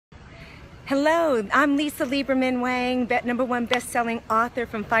Hello, I'm Lisa Lieberman, Wang, #1 best-selling author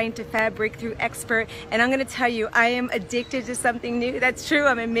from Find to Fab, Breakthrough Expert, and I'm going to tell you, I am addicted to something new. That's true,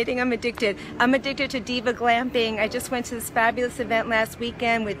 I'm admitting I'm addicted. I'm addicted to Diva Glamping. I just went to this fabulous event last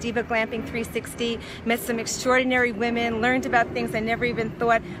weekend with Diva Glamping 360, met some extraordinary women, learned about things I never even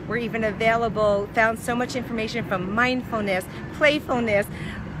thought were even available, found so much information from mindfulness, playfulness,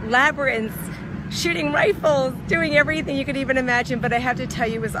 labyrinths, shooting rifles, doing everything you could even imagine. But I have to tell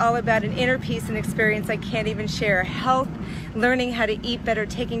you, it was all about an inner peace and experience I can't even share. Health, learning how to eat better,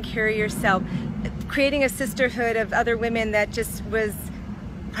 taking care of yourself, creating a sisterhood of other women that just was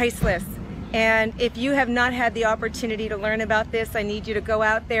priceless. And if you have not had the opportunity to learn about this, I need you to go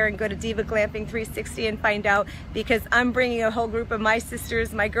out there and go to Diva Glamping 360 and find out, because I'm bringing a whole group of my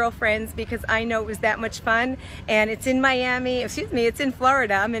sisters, my girlfriends, because I know it was that much fun. And it's in Miami, excuse me, it's in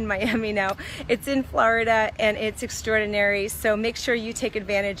Florida. I'm in Miami now. It's in Florida and it's extraordinary. So make sure you take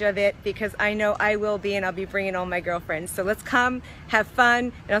advantage of it, because I know I will be, and I'll be bringing all my girlfriends. So let's come, have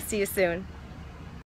fun, and I'll see you soon.